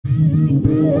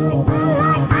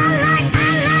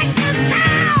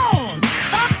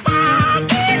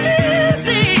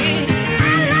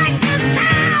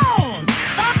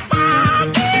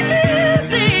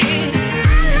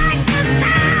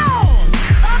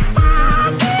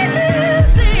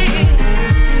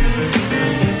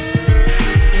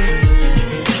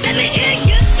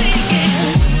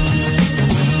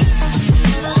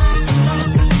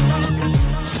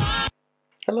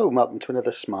to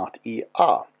another Smart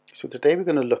ER. So today we're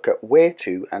going to look at where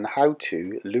to and how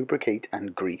to lubricate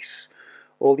and grease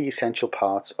all the essential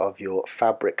parts of your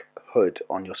fabric hood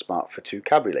on your Smart for 2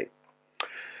 Cabriolet.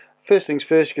 First things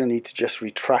first, you're going to need to just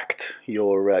retract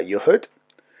your hood.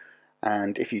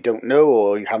 And if you don't know,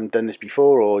 or you haven't done this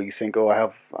before, or you think, oh, I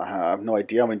have no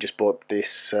idea, I just bought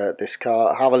this this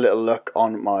car, have a little look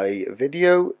on my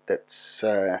video that's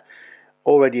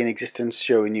already in existence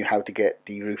showing you how to get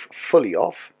the roof fully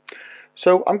off.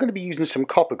 So I'm going to be using some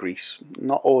copper grease,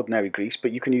 not ordinary grease,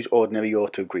 but you can use ordinary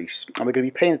auto grease. And we're going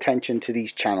to be paying attention to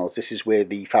these channels. This is where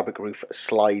the fabric roof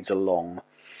slides along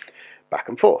back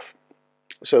and forth.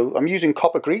 So I'm using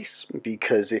copper grease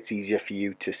because it's easier for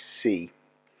you to see.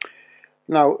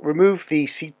 Now remove the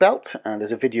seat belt, and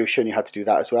there's a video showing you how to do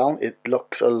that as well. It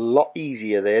looks a lot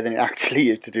easier there than it actually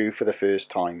is to do for the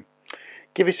first time.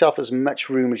 Give yourself as much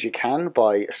room as you can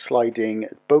by sliding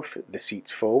both the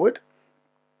seats forward.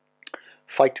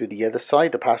 Fight with the other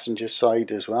side, the passenger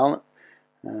side as well.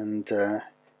 And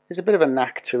there's a bit of a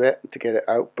knack to it to get it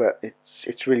out, but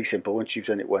it's really simple once you've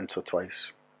done it once or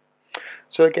twice.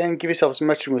 So again, give yourself as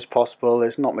much room as possible.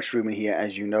 There's not much room in here,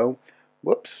 as you know.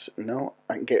 Whoops, no,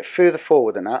 I can get it further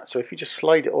forward than that. So if you just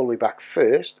slide it all the way back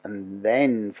first and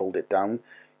then fold it down, you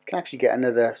can actually get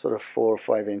another sort of 4 or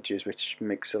 5 inches, which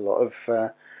makes a lot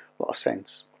of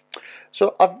sense.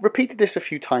 So I've repeated this a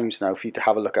few times now for you to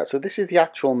have a look at. So this is the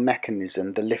actual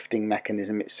mechanism, the lifting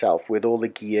mechanism itself, with all the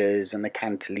gears and the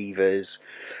cantilevers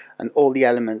and all the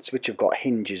elements which have got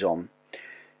hinges on.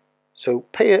 So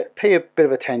pay a bit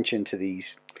of attention to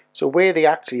these. So where they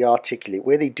actually articulate,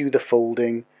 where they do the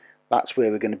folding, that's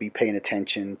where we're going to be paying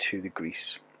attention to the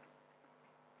grease.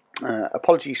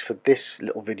 Apologies for this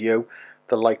little video.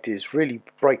 The light is really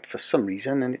bright for some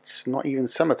reason, and it's not even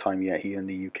summertime yet here in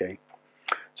the UK.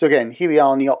 So again, here we are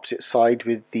on the opposite side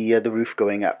with the roof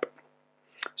going up.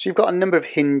 So you've got a number of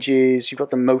hinges, you've got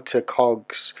the motor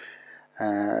cogs,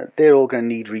 they're all going to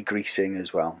need re-greasing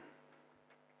as well.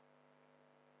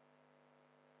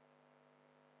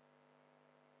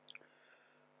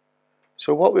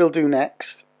 So what we'll do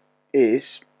next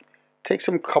is take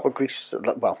some copper grease,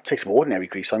 well, take some ordinary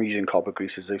grease. I'm using copper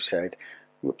grease, as I've said.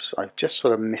 Whoops, I've just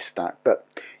sort of missed that, but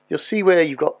you'll see where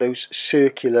you've got those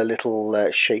circular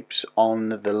little shapes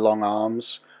on the long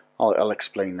arms. I'll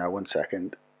explain now, one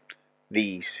second.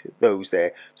 Those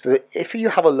there. So that if you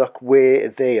have a look where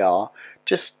they are,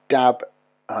 just dab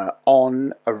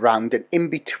on, around, and in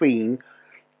between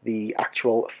the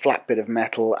actual flat bit of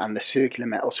metal and the circular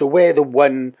metal. So where the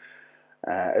one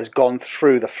has gone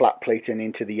through the flat plate and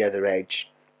into the other edge,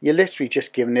 you're literally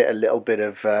just giving it a little bit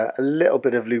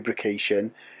of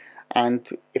lubrication. And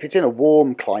if it's in a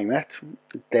warm climate,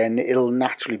 then it'll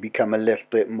naturally become a little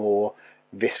bit more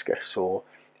viscous, or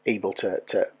able to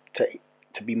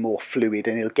be more fluid,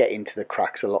 and it'll get into the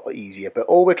cracks a lot easier. But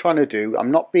all we're trying to do,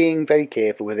 I'm not being very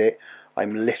careful with it,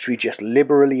 I'm literally just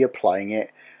liberally applying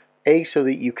it, A, so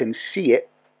that you can see it,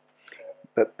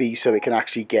 but B, so it can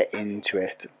actually get into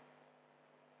it.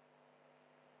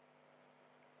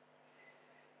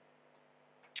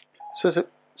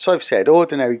 So I've said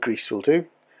ordinary grease will do.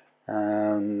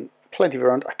 Plenty of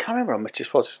around. I can't remember how much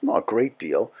this was. It's not a great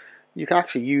deal. You can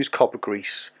actually use copper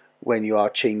grease when you are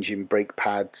changing brake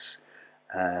pads.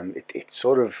 It's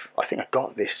sort of, I think I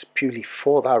got this purely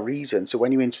for that reason. So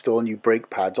when you install new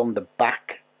brake pads on the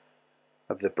back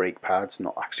of the brake pads,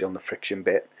 not actually on the friction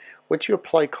bit, once you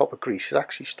apply copper grease, it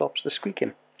actually stops the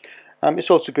squeaking.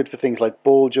 It's also good for things like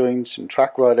ball joints and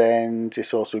track rod ends.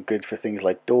 It's also good for things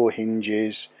like door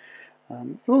hinges.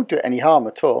 It won't do any harm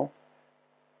at all.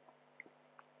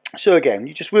 So again,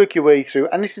 you just work your way through,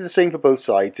 and this is the same for both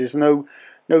sides. There's no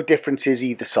differences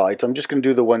either side. So I'm just going to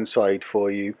do the one side for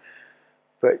you,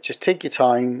 but just take your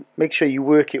time, make sure you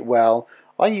work it well.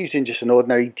 I'm using just an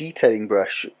ordinary detailing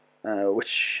brush,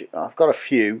 which I've got a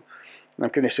few, and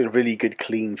I'm going to sort of really good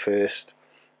clean first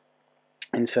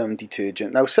in some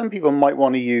detergent. Now some people might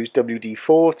want to use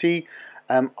WD-40.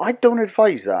 I don't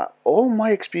advise that. All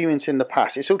my experience in the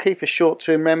past, it's okay for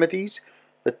short-term remedies,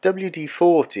 but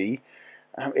WD-40,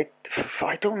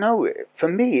 I don't know, for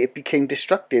me it became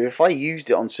destructive. If I used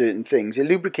it on certain things, it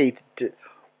lubricated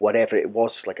whatever it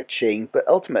was, like a chain, but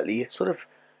ultimately it sort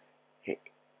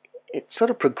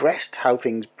of progressed how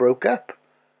things broke up.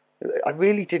 I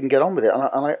really didn't get on with it, and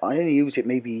I only use it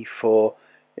maybe for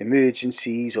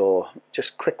emergencies or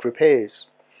just quick repairs.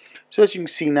 So as you can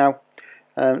see now,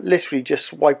 literally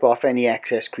just wipe off any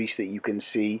excess grease that you can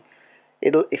see.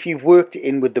 If you've worked it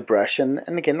in with the brush, and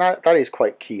again that is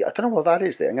quite key. I don't know what that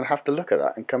is there. I'm going to have to look at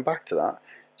that and come back to that.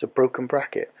 It's a broken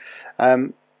bracket.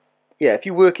 Yeah, if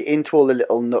you work it into all the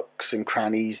little nooks and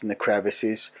crannies and the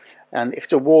crevices, And if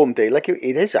it's a warm day, like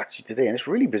it is actually today, and it's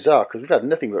really bizarre because we've had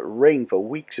nothing but rain for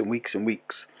weeks and weeks and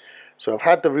weeks. So I've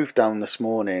had the roof down this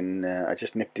morning. I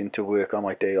just nipped into work on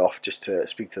my day off just to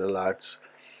speak to the lads.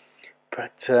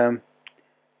 But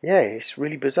yeah, it's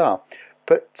really bizarre.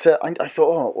 But I thought,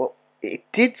 oh well, it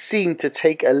did seem to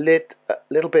take a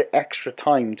little bit extra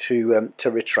time to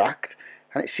retract,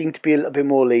 and it seemed to be a little bit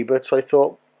more laboured. So I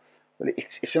thought, well,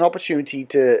 it's an opportunity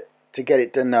to get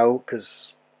it done now,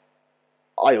 because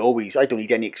I don't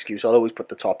need any excuse. I'll always put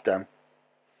the top down.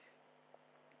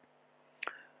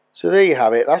 So there you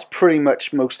have it. That's pretty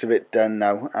much most of it done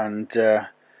now, and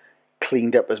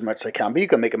cleaned up as much as I can. But you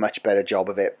can make a much better job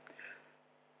of it.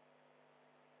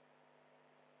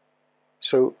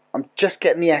 So I'm just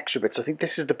getting the extra bits. I think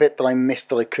this is the bit that I missed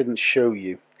that I couldn't show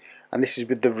you, and this is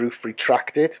with the roof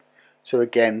retracted. So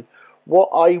again, what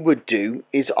I would do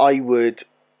is I would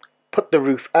put the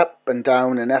roof up and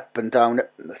down and up and down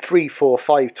 3, 4,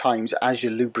 5 times as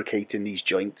you're lubricating these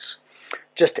joints,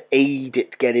 just to aid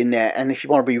it to get in there. And if you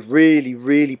want to be really,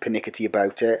 really pernickety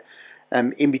about it,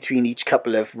 in between each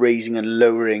couple of raising and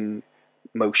lowering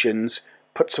motions,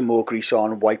 put some more grease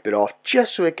on and wipe it off,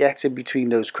 just so it gets in between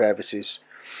those crevices.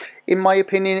 In my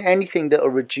opinion, anything that will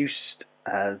reduce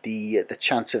the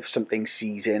chance of something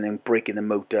seizing and breaking the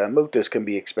motor. Motors can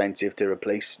be expensive to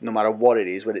replace, no matter what it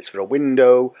is, whether it's for a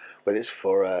window, whether it's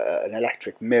for an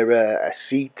electric mirror, a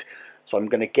seat. So I'm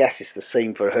going to guess it's the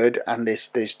same for a hood, and there's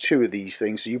 2 of these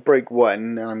things. So you break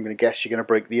one, and I'm going to guess you're going to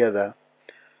break the other.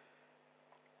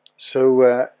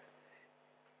 So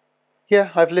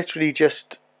yeah, I've literally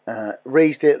just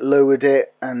raised it, lowered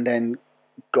it, and then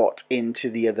got into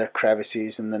the other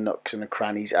crevices and the nooks and the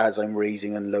crannies as I'm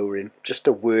raising and lowering, just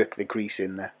to work the grease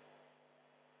in there.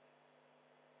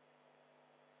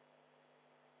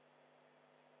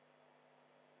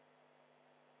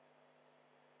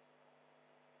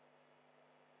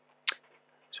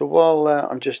 So while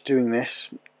I'm just doing this,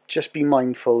 just be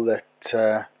mindful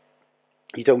that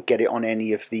you don't get it on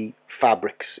any of the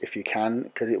fabrics if you can,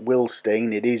 because it will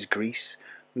stain. It is grease,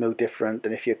 no different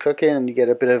than if you're cooking and you get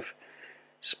a bit of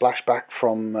splashback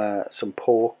from some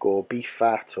pork or beef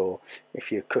fat, or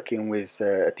if you're cooking with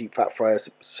a deep fat fryer,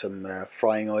 some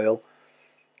frying oil.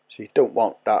 So you don't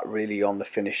want that really on the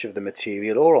finish of the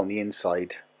material or on the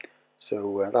inside.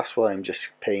 So that's why I'm just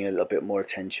paying a little bit more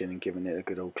attention and giving it a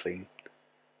good old clean.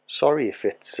 Sorry if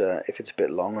it's a bit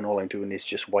long and all I'm doing is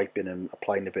just wiping and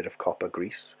applying a bit of copper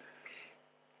grease.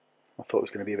 I thought it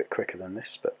was going to be a bit quicker than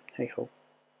this, but hey ho.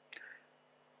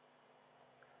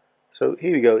 So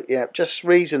here we go. Yeah, just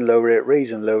raise and lower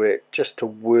it, just to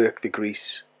work the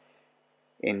grease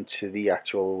into the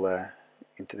actual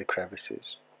into the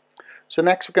crevices. So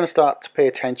next we're going to start to pay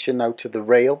attention now to the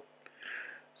rail.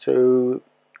 So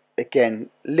again,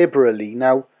 liberally.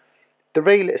 Now the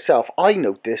rail itself, I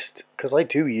noticed, because I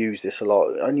do use this a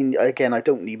lot. I mean, again, I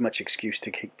don't need much excuse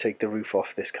to take the roof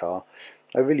off this car.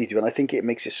 I really do, and I think it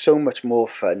makes it so much more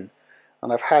fun.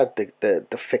 And I've had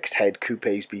the fixed head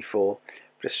coupes before,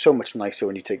 but it's so much nicer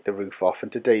when you take the roof off.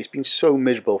 And today it's been so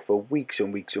miserable for weeks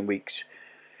and weeks and weeks.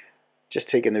 Just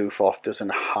taking the roof off doesn't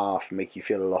half make you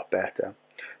feel a lot better.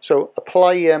 So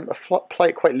apply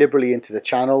it quite liberally into the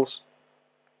channels.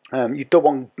 You don't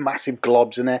want massive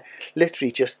globs in there.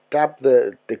 Literally just dab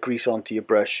the grease onto your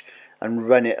brush and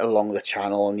run it along the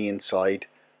channel on the inside.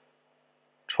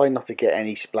 Try not to get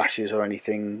any splashes or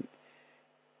anything.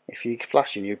 If you're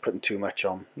splashing, you're putting too much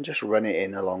on. And just run it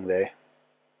in along there.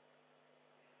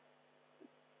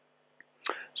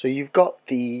 So you've got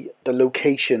the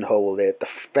location hole there at the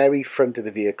very front of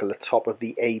the vehicle, the top of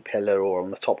the A-pillar or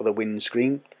on the top of the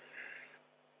windscreen.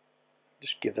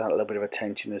 Just give that a little bit of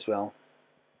attention as well.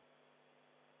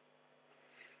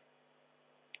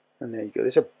 And there you go,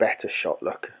 there's a better shot,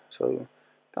 look. So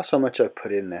that's how much I've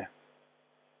put in there.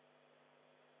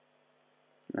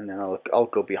 And then I'll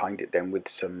go behind it then with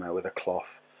some with a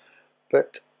cloth.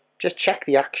 But just check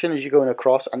the action as you're going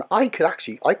across, and I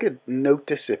could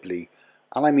noticeably,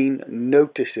 and I mean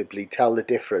noticeably, tell the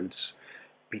difference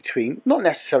between, not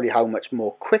necessarily how much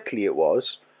more quickly it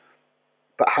was,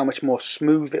 but how much more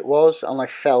smooth it was. And I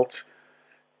felt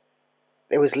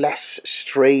there was less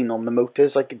strain on the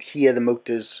motors. I could hear the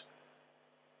motors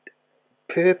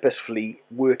purposefully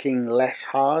working less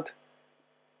hard.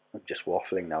 I'm just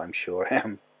waffling now, I'm sure I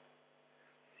am.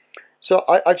 So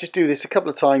I just do this a couple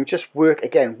of times, just work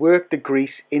the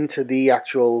grease into the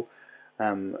actual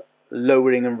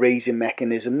lowering and raising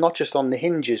mechanism, not just on the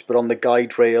hinges but on the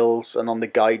guide rails and on the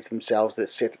guides themselves that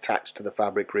sit attached to the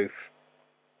fabric roof,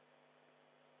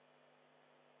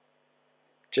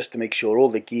 just to make sure all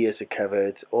the gears are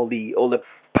covered, all the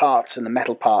parts and the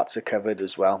metal parts are covered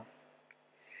as well.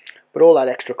 But all that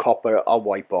extra copper I'll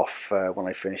wipe off when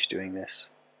I finish doing this.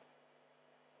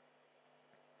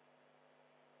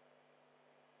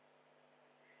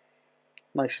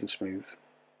 Nice and smooth.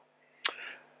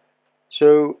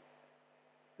 So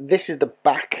this is the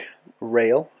back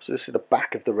rail, so this is the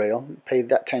back of the rail. Pay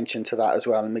that attention to that as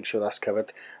well and make sure that's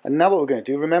covered. And now what we're going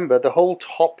to do, remember the whole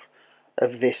top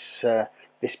of this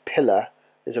this pillar,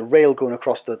 there's a rail going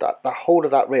across the whole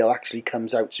of that rail actually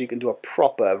comes out, so you can do a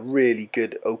proper, really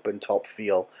good open top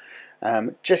feel.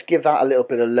 Just give that a little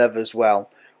bit of love as well,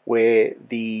 where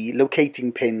the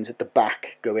locating pins at the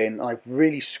back go in. I've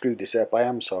really screwed this up, I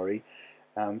am sorry.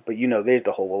 But you know, there's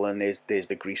the hole and there's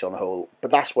the grease on the hole, but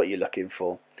that's what you're looking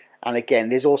for. And again,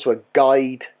 there's also a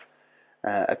guide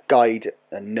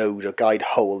node, a guide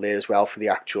hole there as well for the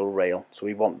actual rail, so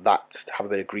we want that to have a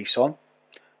bit of grease on.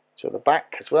 So the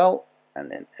back as well, and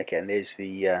then again there's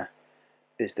the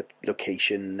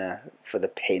location for the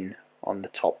pin on the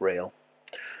top rail.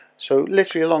 So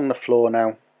literally along the floor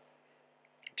now,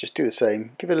 just do the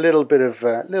same. Give it a little bit of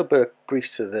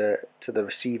grease to the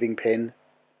receiving pin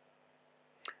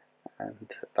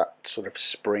and that sort of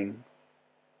spring.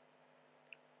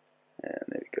 And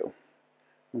there we go,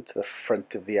 onto the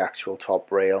front of the actual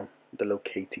top rail, the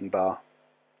locating bar.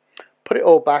 Put it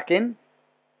all back in,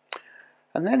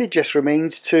 and then it just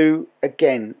remains to,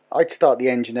 again, I'd start the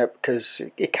engine up because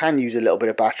it can use a little bit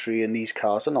of battery, and these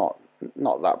cars are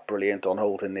not that brilliant on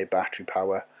holding their battery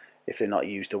power if they're not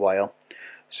used a while.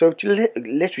 So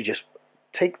literally just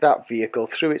take that vehicle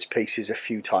through its paces a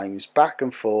few times, back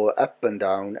and forth, up and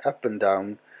down,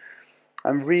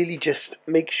 and really just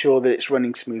make sure that it's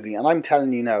running smoothly. And I'm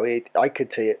telling you now, I could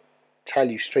tell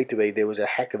you straight away there was a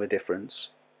heck of a difference.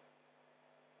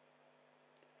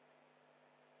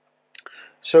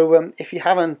 So if you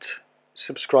haven't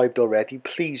subscribed already,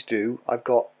 please do. I've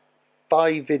got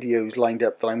 5 videos lined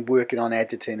up that I'm working on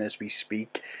editing as we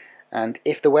speak, and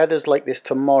if the weather's like this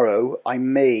tomorrow, I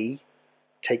may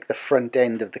take the front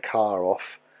end of the car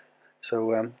off.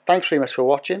 So thanks very much for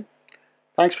watching.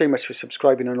 Thanks very much for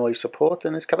subscribing and all your support,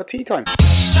 and it's cup of tea time.